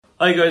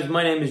Hi guys,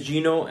 my name is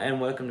Gino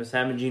and welcome to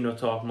Sam and Gino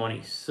Talk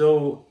Money.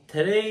 So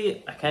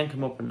today I can't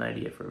come up with an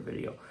idea for a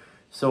video.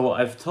 So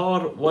I've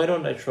thought, why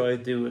don't I try to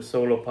do a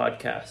solo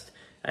podcast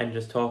and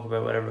just talk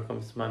about whatever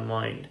comes to my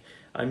mind.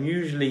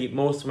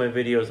 Most of my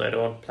videos, I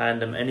don't plan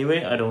them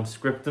anyway, I don't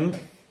script them.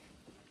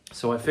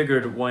 So I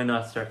figured why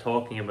not start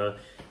talking about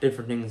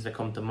different things that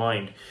come to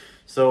mind.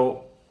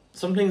 So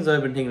some things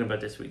I've been thinking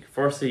about this week.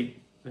 Firstly,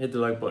 hit the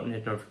like button,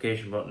 hit the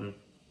notification button.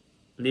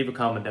 Leave a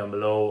comment down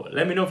below.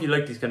 Let me know if you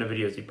like these kind of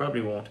videos. You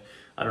probably won't.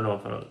 I don't know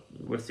if I'll.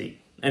 We'll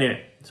see.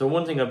 Anyway, so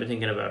one thing I've been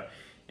thinking about.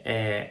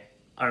 I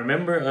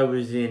remember I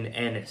was in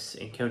Ennis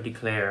in County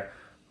Clare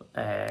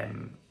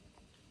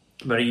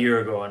about a year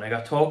ago, and I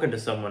got talking to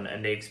someone,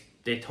 and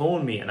they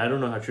told me, and I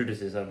don't know how true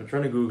this is. I've been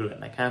trying to Google it,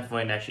 and I can't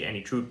find actually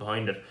any truth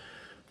behind it.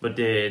 But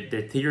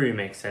the theory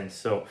makes sense.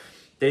 So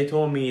they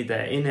told me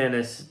that in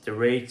Ennis, the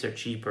rates are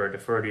cheaper the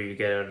further you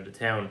get out of the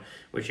town,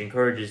 which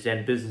encourages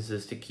then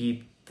businesses to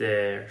keep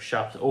their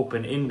shops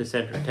open in the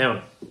centre of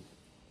town.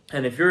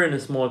 And if you're in a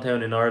small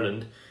town in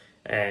Ireland,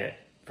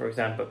 for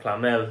example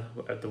Clonmel,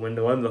 out the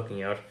window I'm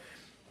looking out,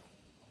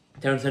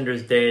 town centre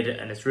is dead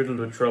and it's riddled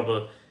with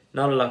trouble,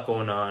 not a lot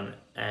going on,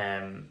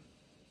 a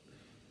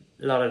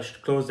lot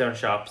of closed down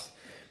shops,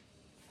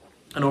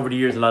 and over the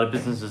years a lot of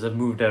businesses have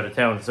moved out of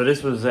town. So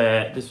this was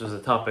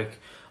a topic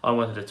I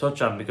wanted to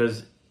touch on,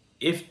 because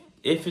if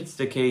it's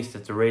the case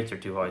that the rates are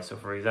too high, so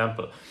for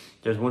example,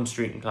 there's one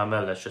street in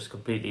Clonmel that's just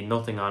completely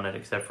nothing on it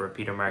except for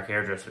Peter Mark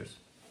hairdressers,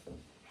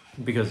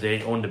 because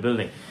they own the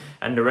building,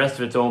 and the rest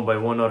of it's owned by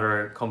one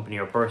other company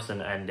or person,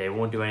 and they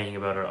won't do anything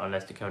about it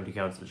unless the county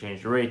council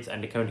change the rates,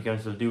 and the county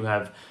council do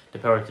have the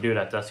power to do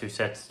that. That's who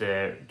sets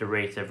the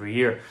rates every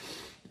year.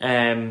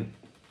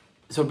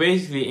 So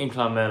basically in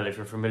Clonmel, if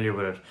you're familiar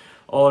with it,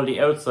 all the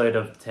outside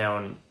of the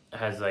town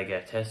has like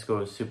a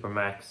Tesco,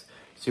 Supermax,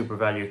 Super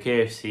Value,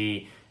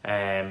 KFC,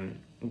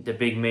 the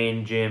big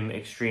main gym,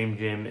 Extreme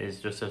Gym,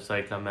 is just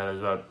outside Clonmel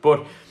as well.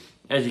 But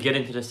as you get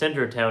into the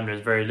centre of town,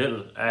 there's very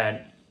little.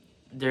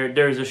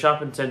 There's a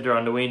shopping centre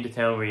on the way into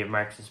town where you have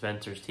Marks and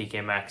Spencer's,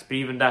 TK Maxx, but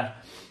even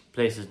that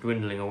place is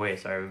dwindling away.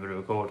 Sorry, a bit of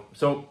a cold.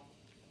 So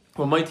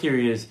what my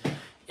theory is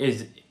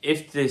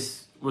if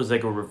this was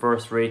like a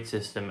reverse rate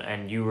system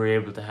and you were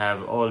able to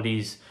have all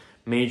these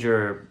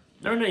major,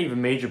 or not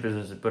even major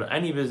businesses, but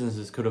any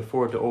businesses could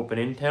afford to open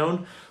in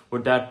town,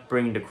 would that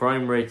bring the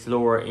crime rates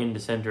lower in the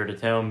centre of the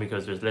town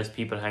because there's less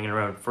people hanging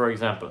around? For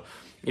example,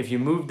 if you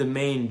move the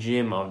main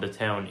gym of the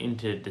town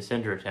into the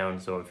centre of town,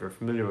 so if you're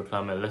familiar with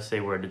Clonmel, let's say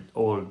where the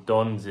old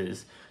Duns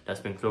is, that's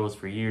been closed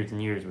for years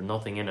and years with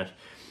nothing in it.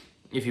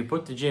 If you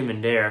put the gym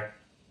in there,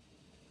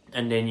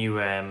 and then you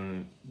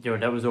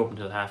that was open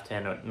till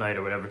 10:30 at night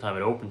or whatever time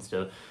it opened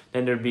still,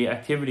 then there'd be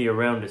activity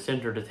around the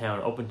centre of the town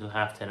up until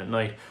 10:30 at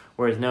night,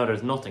 whereas now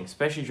there's nothing,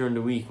 especially during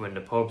the week when the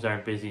pubs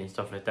aren't busy and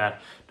stuff like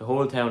that. The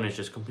whole town is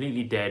just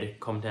completely dead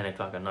come 10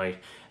 o'clock at night.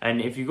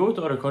 And if you go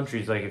to other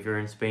countries, like if you're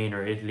in Spain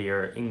or Italy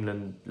or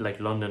England, like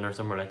London or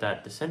somewhere like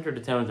that, the centre of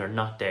the towns are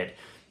not dead.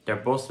 They're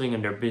bustling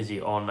and they're busy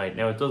all night.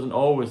 Now, it doesn't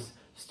always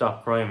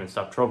stop crime and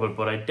stop trouble,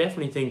 but I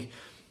definitely think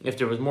if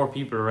there was more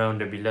people around,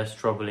 there'd be less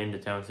trouble in the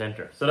town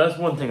centre. So that's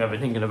one thing I've been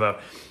thinking about.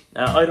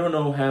 I don't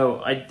know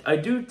how. I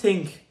do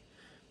think,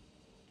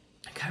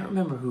 I can't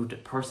remember who the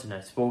person I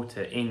spoke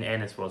to in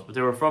Ennis was, but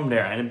they were from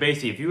there. And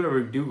basically, if you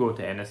ever do go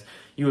to Ennis,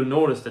 you will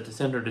notice that the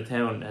centre of the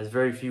town has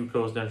very few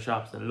closed down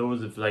shops and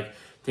loads of like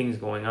things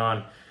going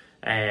on.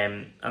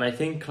 And I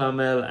think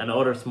Clonmel and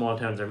other small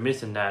towns are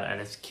missing that,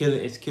 and it's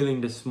killing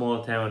the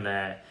small town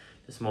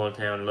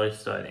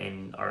lifestyle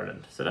in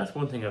Ireland. So that's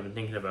one thing I've been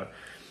thinking about.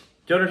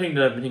 The other thing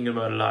that I've been thinking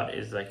about a lot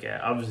is like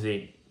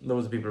obviously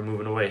loads of people are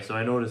moving away. So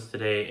I noticed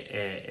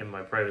today in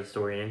my private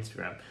story on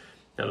Instagram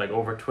that like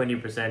over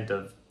 20%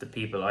 of the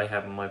people I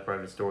have in my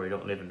private story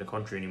don't live in the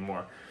country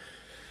anymore.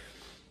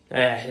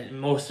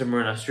 Most of them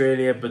are in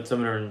Australia, but some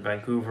of them are in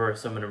Vancouver,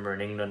 some of them are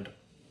in England.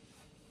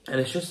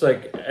 And it's just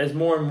like, as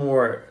more and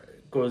more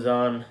goes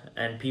on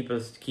and people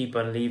keep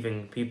on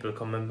leaving, people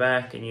coming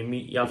back, and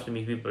you often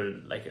meet people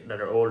like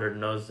that are older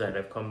than us that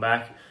have come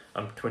back.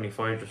 I'm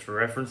 25 just for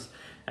reference.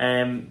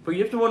 But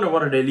you have to wonder,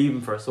 what are they leaving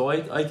for? So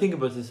I think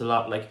about this a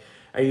lot. Like,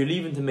 are you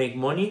leaving to make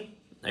money?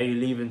 Are you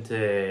leaving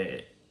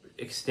to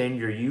extend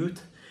your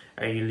youth?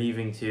 Are you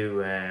leaving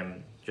to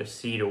just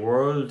see the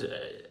world?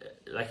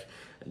 Like,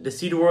 the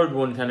see the world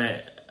one kind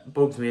of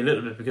bugs me a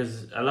little bit,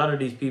 because a lot of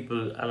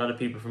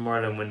people from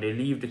Ireland, when they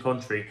leave the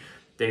country,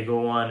 they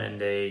go on and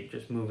they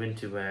just move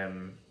into a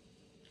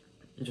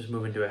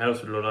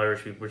house with a lot of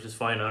Irish people, which is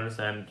fine. I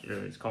understand,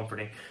 it's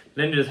comforting. But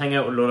then they just hang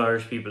out with a lot of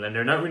Irish people and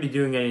they're not really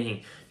doing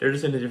anything. They're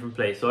just in a different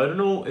place. So I don't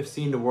know if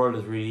seeing the world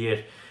is really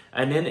it.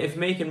 And then if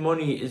making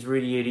money is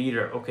really it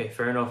either, okay,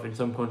 fair enough. In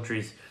some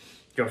countries,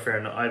 fair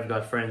enough. I've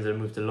got friends that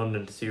moved to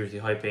London to seriously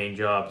high-paying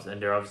jobs,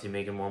 and they're obviously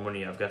making more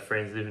money. I've got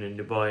friends living in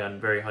Dubai on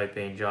very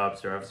high-paying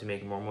jobs. They're obviously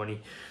making more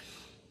money.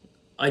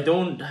 I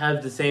don't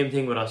have the same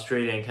thing with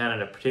Australia and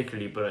Canada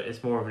particularly, but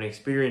it's more of an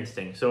experience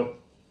thing. So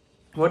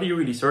what are you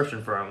really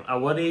searching for?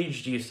 At what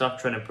age do you stop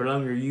trying to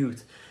prolong your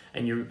youth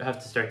and you have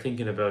to start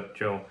thinking about,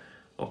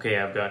 okay,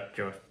 I've got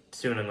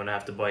soon I'm going to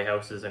have to buy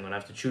houses. I'm going to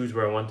have to choose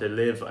where I want to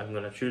live. I'm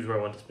going to choose where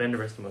I want to spend the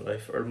rest of my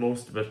life, or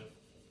most of it.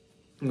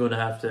 I'm going to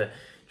have to,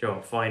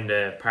 find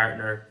a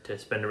partner to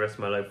spend the rest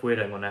of my life with.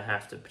 I'm going to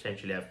have to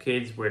potentially have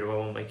kids. Where do I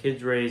want my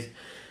kids raised?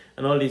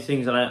 And all these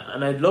things. And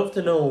I'd love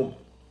to know,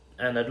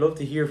 and I'd love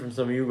to hear from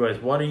some of you guys,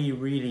 what are you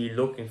really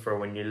looking for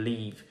when you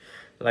leave?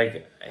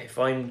 Like, if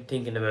I'm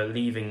thinking about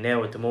leaving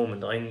now at the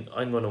moment,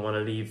 I'm going to want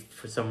to leave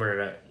for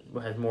somewhere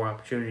that has more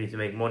opportunity to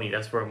make money.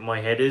 That's where my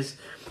head is.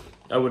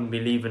 I wouldn't be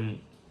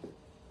leaving.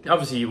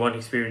 Obviously, you want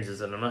experiences,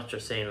 and I'm not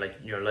just saying like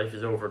your life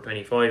is over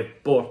 25,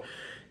 but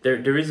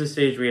there is a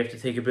stage where you have to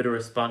take a bit of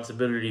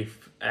responsibility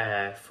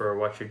for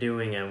what you're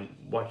doing and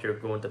what you're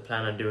going to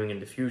plan on doing in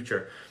the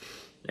future.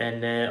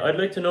 And I'd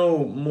like to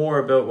know more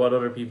about what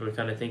other people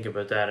kind of think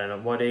about that, and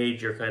at what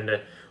age you're kind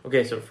of...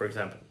 Okay, so for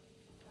example,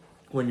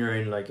 when you're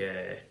in like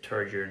a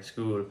third year in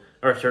school,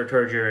 or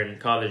third year in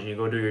college, and you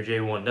go do your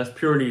J1, that's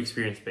purely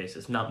experience based.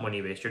 It's not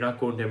money based. You're not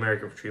going to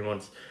America for 3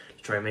 months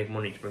to try and make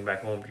money to bring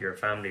back home to your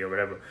family or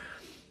whatever.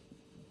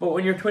 But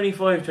when you're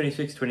 25,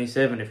 26,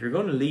 27, if you're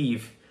going to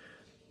leave,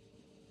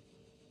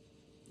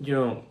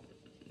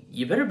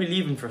 you better be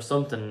leaving for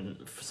something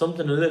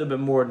a little bit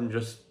more than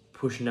just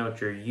pushing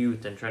out your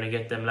youth and trying to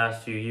get them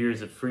last few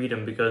years of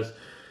freedom, because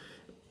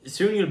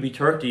soon you'll be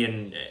 30,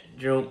 and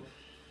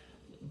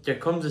there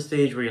comes a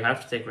stage where you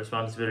have to take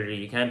responsibility.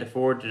 You can't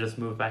afford to just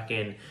move back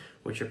in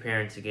with your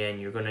parents again.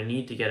 You're going to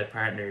need to get a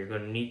partner. You're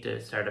going to need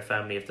to start a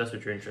family if that's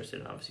what you're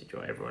interested in. Obviously,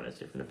 everyone has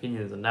different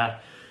opinions on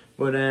that.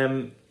 But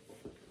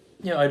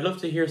I'd love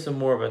to hear some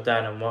more about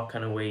that and what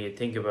kind of way you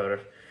think about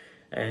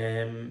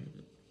it.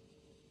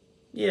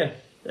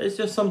 It's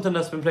just something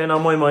that's been playing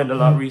on my mind a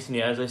lot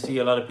recently, as I see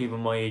a lot of people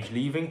my age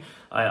leaving.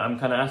 I'm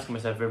kind of asking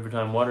myself every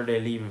time, what are they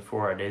leaving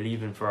for? Are they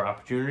leaving for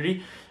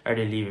opportunity? Are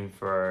they leaving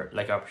for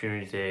like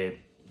opportunity to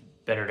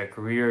better their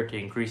career, to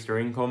increase their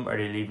income? Are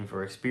they leaving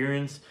for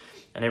experience?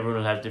 And everyone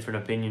will have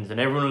different opinions, and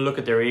everyone will look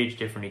at their age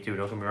differently too.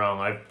 Don't get me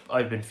wrong.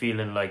 I've been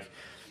feeling like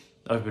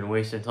I've been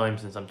wasting time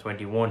since I'm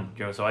 21.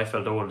 So I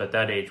felt old at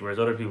that age, whereas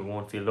other people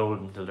won't feel old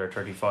until they're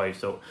 35.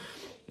 So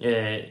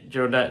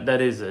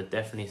that is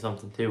definitely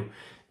something too.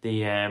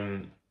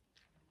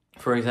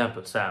 For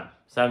example,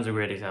 Sam's a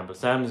great example.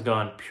 Sam's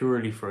gone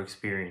purely for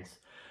experience,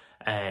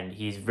 and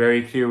he's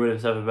very clear with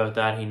himself about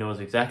that. He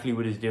knows exactly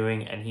what he's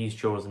doing, and he's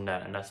chosen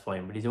that, and that's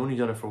fine. But he's only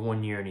done it for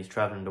 1 year, and he's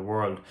traveling the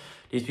world.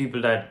 These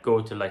people that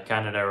go to like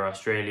Canada or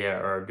Australia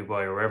or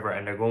Dubai or wherever,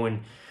 and they're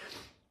going,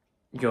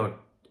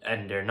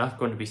 and they're not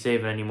going to be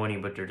saving any money,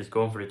 but they're just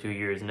going for the 2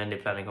 years, and then they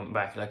plan on coming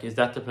back. Like, is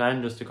that the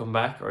plan, just to come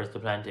back, or is the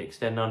plan to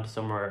extend on to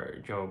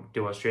somewhere,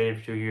 do Australia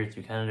for 2 years,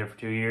 do Canada for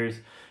 2 years,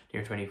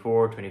 you're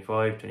 24,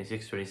 25,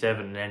 26,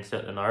 27, and then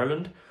settle in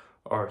Ireland,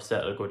 or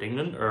go to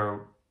England,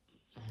 or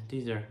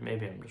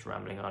maybe I'm just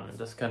rambling on, and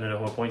that's kind of the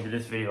whole point of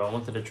this video. I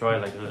wanted to try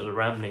like a little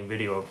rambling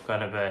video of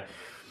kind of a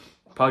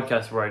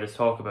podcast where I just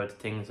talk about the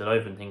things that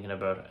I've been thinking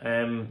about.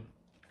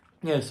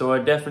 So I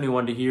definitely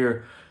want to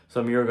hear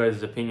some of your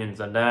guys'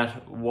 opinions on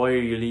that. Why are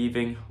you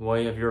leaving?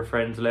 Why have your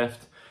friends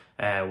left?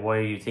 Why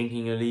are you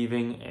thinking of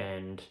leaving?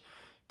 And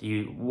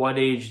what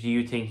age do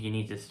you think you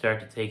need to start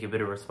to take a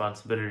bit of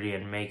responsibility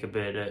and make a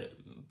bit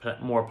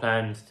more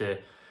plans to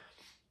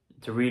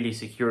really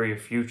secure your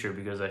future?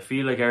 Because I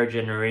feel like our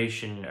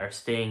generation are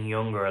staying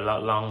younger a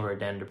lot longer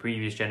than the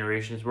previous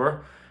generations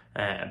were.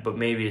 But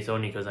maybe it's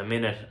only because I'm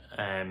in it.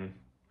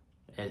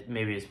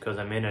 Maybe it's because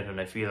I'm in it and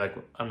I feel like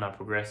I'm not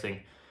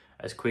progressing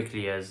as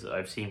quickly as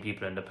I've seen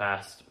people in the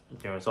past.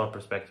 It's all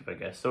perspective, I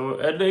guess. So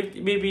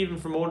maybe even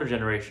from older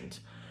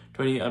generations.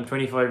 I'm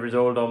 25 years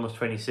old, almost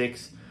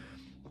 26.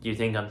 Do you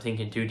think I'm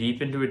thinking too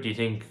deep into it? Do you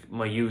think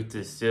my youth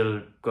is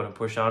still going to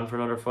push on for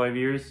another 5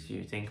 years? Do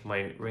you think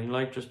my ring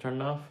light just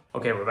turned off?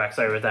 Okay, we're back.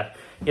 Sorry about that.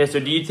 Yeah,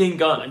 so do you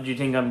think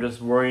I'm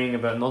just worrying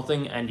about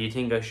nothing? And do you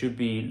think I should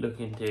be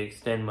looking to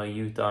extend my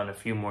youth on a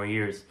few more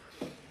years?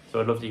 So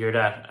I'd love to hear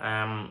that.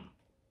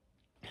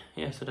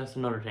 So that's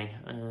another thing.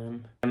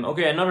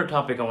 Okay, another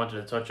topic I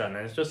wanted to touch on,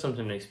 and it's just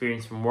something to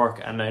experience from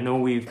work, and I know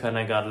we've kind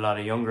of got a lot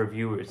of younger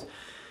viewers,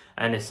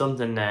 and it's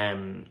something,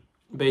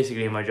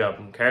 basically in my job,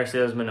 I'm a car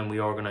salesman, and we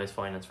organise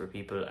finance for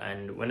people,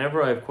 and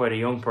whenever I have quite a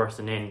young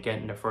person in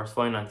getting their first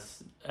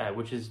finance,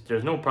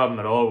 there's no problem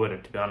at all with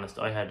it, to be honest.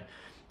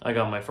 I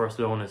got my first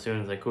loan as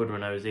soon as I could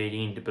when I was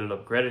 18 to build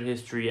up credit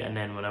history, and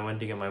then when I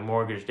went to get my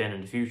mortgage then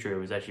in the future, it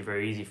was actually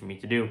very easy for me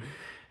to do,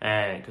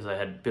 because I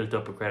had built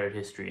up a credit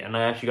history, and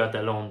I actually got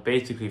that loan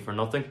basically for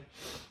nothing.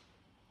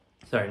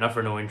 Sorry, not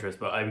for no interest,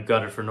 but I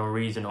got it for no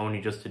reason, only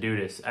just to do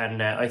this.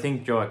 And I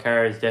think a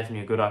car is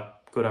definitely a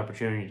good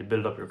opportunity to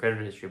build up your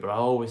credit history. But I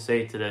always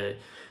say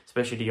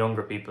especially the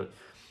younger people,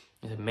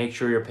 make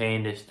sure you're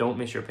paying this. Don't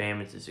miss your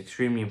payments. It's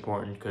extremely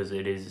important, because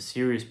it is a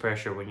serious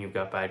pressure when you've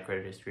got bad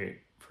credit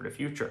history for the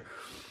future.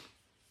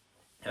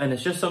 And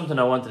it's just something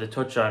I wanted to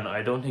touch on.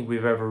 I don't think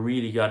we've ever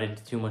really got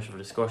into too much of a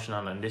discussion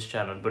on this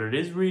channel, but it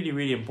is really,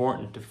 really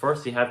important to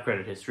firstly have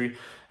credit history,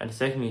 and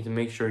secondly to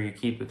make sure you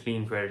keep a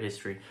clean credit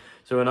history.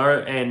 So in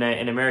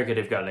America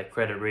they've got like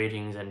credit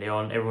ratings, and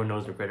everyone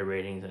knows their credit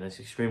ratings, and it's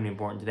extremely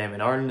important to them.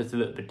 In Ireland it's a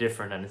little bit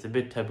different, and it's a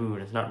bit taboo,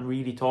 and it's not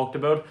really talked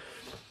about.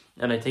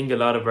 And I think a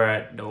lot of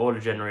the older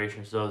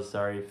generations does.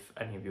 Sorry if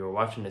any of you are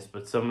watching this,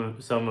 but some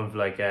of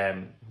like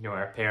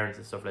our parents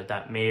and stuff like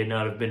that may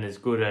not have been as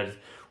good as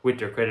with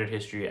their credit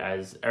history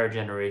as our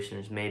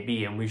generations may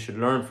be, and we should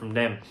learn from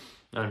them.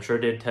 And I'm sure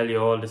they'd tell you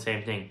all the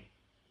same thing.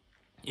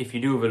 If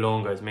you do have a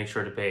loan, guys, make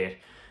sure to pay it.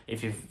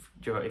 If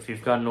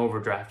you've gotten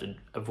overdrafted,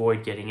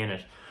 avoid getting in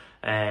it.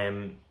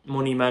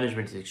 Money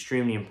management is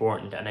extremely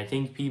important, and I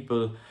think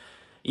people,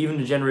 even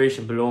the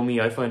generation below me,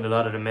 I find a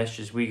lot of the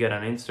messages we get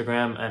on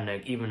Instagram,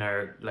 and even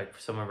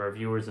some of our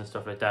viewers and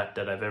stuff like that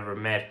I've ever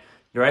met,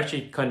 they're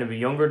actually kind of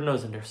younger than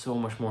us, and they're so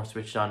much more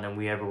switched on than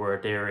we ever were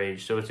at their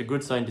age. So it's a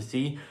good sign to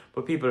see.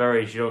 But people our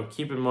age,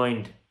 keep in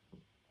mind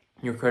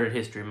your credit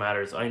history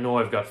matters. I know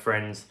I've got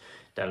friends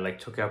that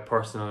took out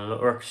personal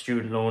or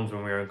student loans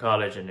when we were in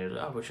college, and they're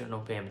like, oh, we should no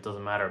payment,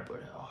 doesn't matter,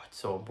 but it's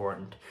so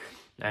important.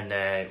 And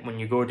when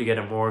you go to get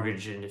a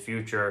mortgage in the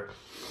future,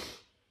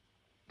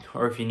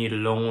 or if you need a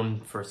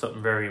loan for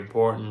something very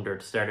important, or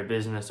to start a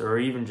business, or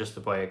even just to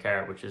buy a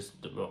car, which is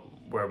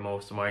where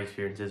most of my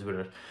experience is with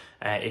it,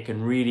 it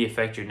can really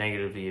affect you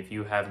negatively if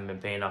you haven't been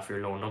paying off your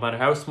loan. No matter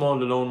how small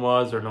the loan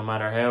was, or no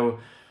matter how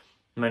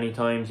many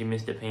times you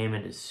missed a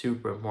payment, it's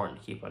super important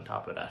to keep on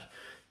top of that.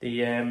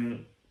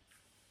 The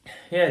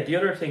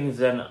other things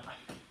then,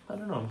 I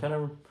don't know, I'm kind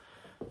of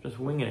just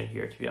winging it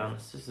here, to be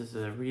honest. This is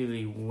a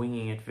really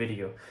winging it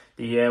video.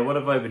 What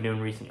have I been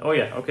doing recently? Oh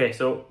yeah, okay,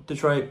 so to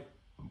try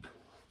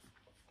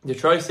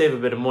save a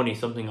bit of money,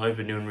 something I've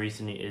been doing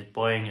recently is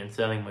buying and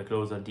selling my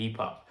clothes on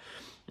Depop.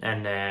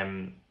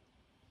 And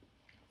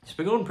it's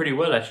been going pretty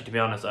well, actually, to be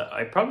honest.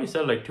 I probably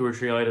sell like 2 or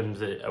 3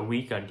 items a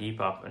week on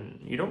Depop, and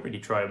you don't really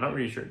try. I'm not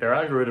really sure. Their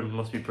algorithm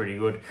must be pretty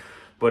good.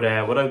 But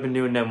what I've been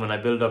doing then, when I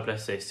build up,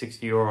 let's say,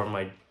 €60 on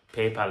my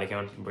PayPal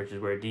account, which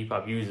is where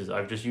Depop uses,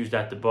 I've just used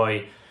that to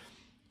buy.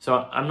 So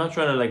I'm not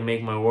trying to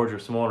make my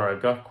wardrobe smaller.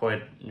 I've got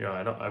quite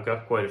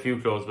a few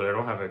clothes, but I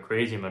don't have a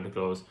crazy amount of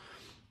clothes.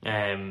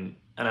 And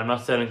I'm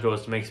not selling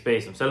clothes to make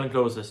space. I'm selling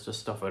clothes that's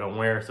just stuff I don't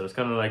wear. So it's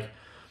kind of like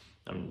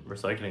I'm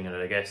recycling it,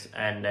 I guess.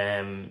 And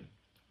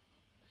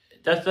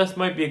that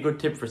might be a good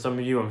tip for some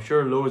of you. I'm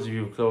sure loads of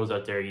you have clothes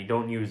out there you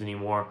don't use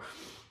anymore,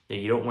 that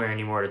you don't wear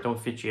anymore, that don't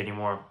fit you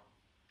anymore.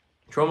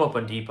 Throw them up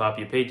on Depop.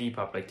 You pay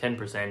Depop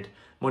 10%.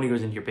 Money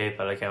goes into your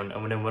PayPal account.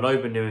 And then what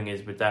I've been doing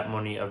is, with that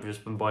money, I've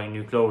just been buying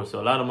new clothes.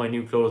 So a lot of my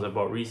new clothes I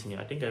bought recently,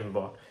 I think I haven't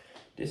bought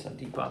this on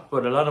Depop,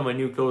 but a lot of my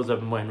new clothes I've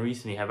been buying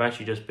recently have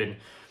actually just been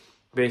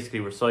basically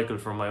recycled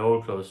from my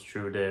old clothes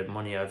through the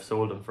money I've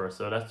sold them for.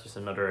 So that's just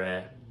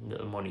another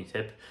little money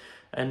tip.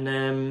 And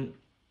and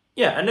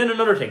then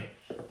another thing.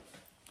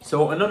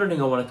 So another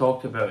thing I want to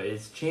talk about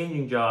is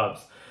changing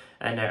jobs.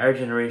 And our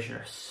generation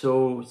are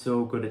so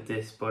good at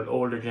this, but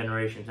older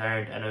generations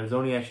aren't. And I was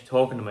only actually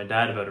talking to my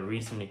dad about it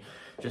recently.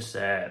 Just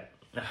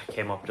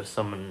came up to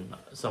someone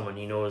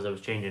he knows that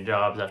was changing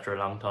jobs after a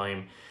long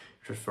time,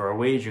 just for a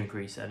wage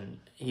increase. And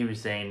he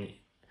was saying,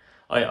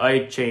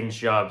 I changed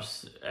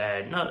jobs,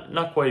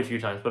 not quite a few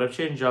times, but I've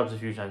changed jobs a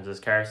few times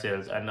as car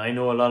sales. And I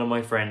know a lot of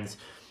my friends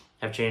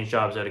have changed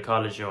jobs out of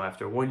college,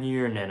 after 1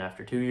 year and then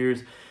after 2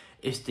 years.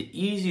 It's the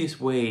easiest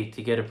way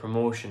to get a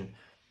promotion,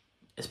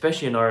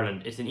 especially in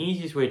Ireland. It's the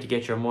easiest way to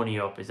get your money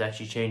up is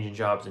actually changing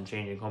jobs and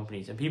changing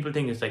companies. And people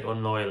think it's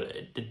unloyal.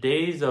 The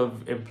days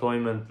of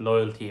employment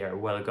loyalty are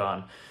well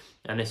gone.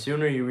 And the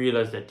sooner you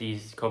realize that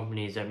these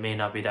companies that may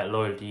not be that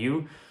loyal to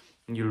you,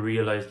 you'll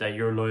realize that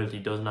your loyalty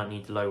does not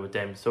need to lie with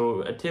them.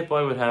 So a tip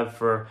I would have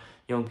for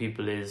young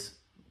people is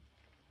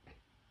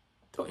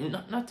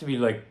not to be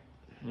like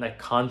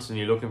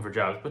constantly looking for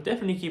jobs, but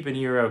definitely keep an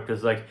ear out,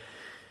 because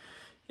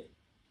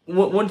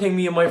one thing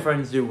me and my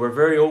friends do, we're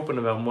very open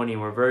about money.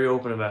 We're very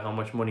open about how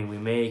much money we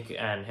make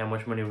and how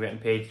much money we're getting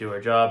paid to do our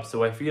jobs.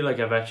 So I feel like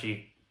I've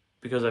actually,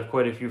 because I've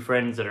quite a few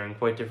friends that are in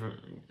quite different,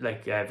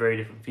 very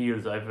different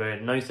fields, I've a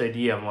nice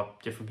idea on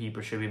what different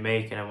people should be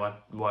making and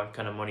what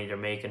kind of money they're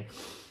making.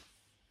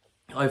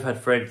 I've had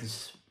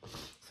friends,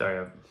 sorry,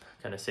 I'm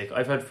kind of sick.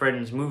 I've had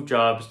friends move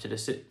jobs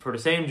for the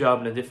same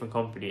job in a different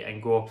company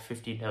and go up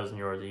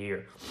 €15,000 a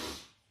year.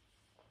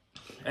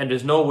 And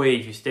there's no way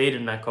if you stayed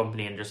in that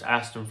company and just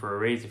asked them for a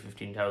raise of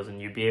 15,000,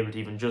 you'd be able to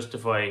even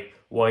justify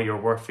why you're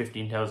worth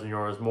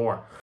 €15,000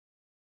 more.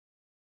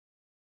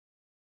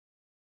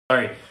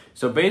 Sorry.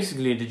 So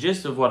basically, the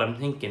gist of what I'm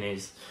thinking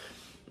is,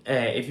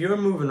 if you're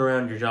moving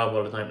around your job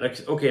all the time,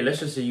 let's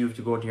just say you have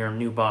to go to your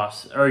new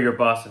boss or your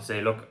boss and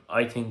say, look,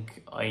 I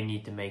think I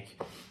need to make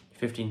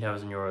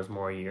 €15,000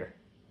 more a year.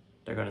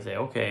 They're going to say,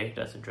 okay,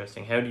 that's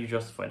interesting. How do you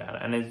justify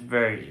that? And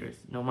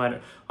no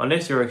matter,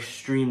 unless you're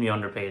extremely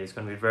underpaid, it's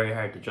going to be very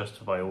hard to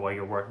justify why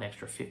you're worth an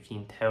extra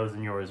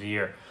 €15,000 a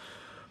year.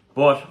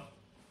 But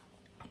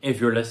if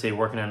you're, let's say,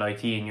 working in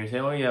IT and you say,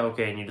 oh yeah,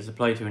 okay, and you just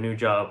apply to a new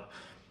job,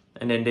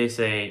 and then they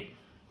say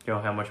you know,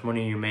 how much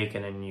money you're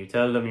making, and you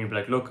tell them, you're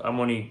like, look, I'm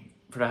only,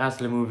 for the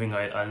hassle of moving,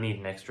 I'll need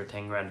an extra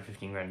 10 grand or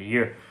 15 grand a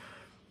year.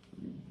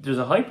 There's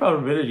a high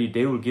probability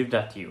they will give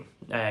that to you,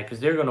 because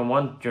they're going to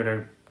want,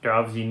 they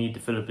obviously need to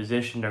fill a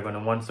position, they're going to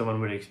want someone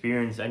with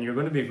experience, and you're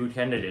going to be a good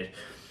candidate.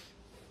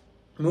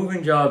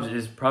 Moving jobs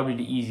is probably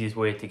the easiest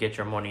way to get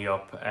your money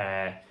up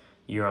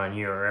year on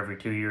year, or every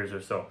 2 years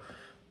or so.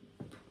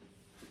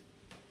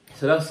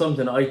 So that's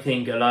something I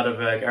think a lot of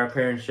our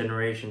parents'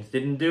 generations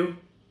didn't do.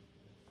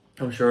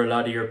 I'm sure a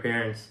lot of your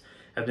parents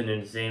have been in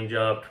the same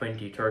job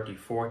 20, 30,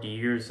 40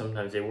 years.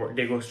 Sometimes they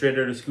go straight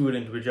out of school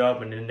into a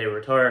job and then they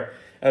retire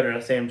out of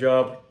the same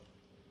job.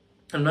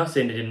 I'm not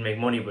saying they didn't make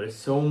money, but it's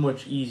so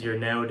much easier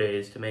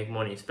nowadays to make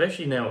money,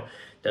 especially now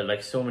that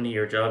like so many of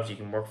your jobs you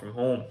can work from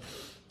home.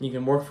 You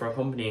can work for a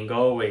company in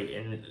Galway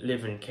and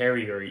live in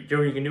Kerry, or you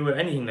can do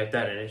anything like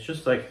that. And it's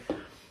just like,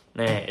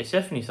 it's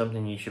definitely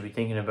something you should be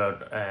thinking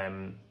about.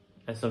 And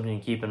something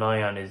to keep an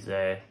eye on is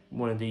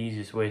one of the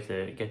easiest ways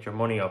to get your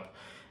money up.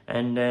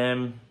 And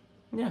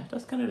yeah,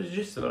 that's kind of the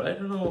gist of it. I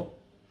don't know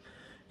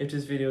if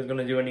this video is going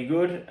to do any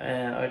good.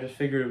 I just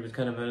figured it was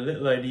kind of a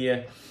little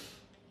idea,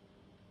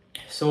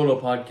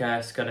 solo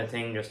podcast kind of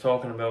thing, just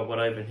talking about what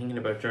I've been thinking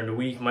about during the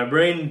week. My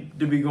brain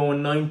to be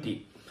going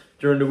 90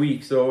 during the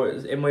week, so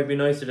it might be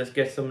nice to just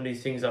get some of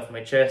these things off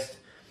my chest,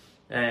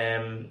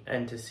 and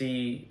to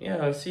see,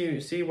 I'll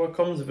see what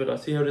comes of it. I'll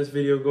see how this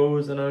video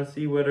goes, and I'll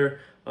see whether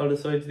I'll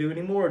decide to do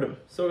any more of them.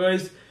 So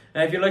guys,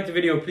 if you liked the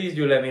video, please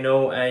do let me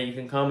know. You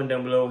can comment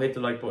down below, hit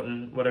the like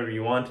button, whatever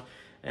you want,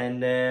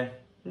 and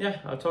yeah,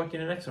 I'll talk to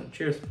you in the next one.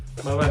 Cheers,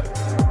 bye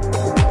bye.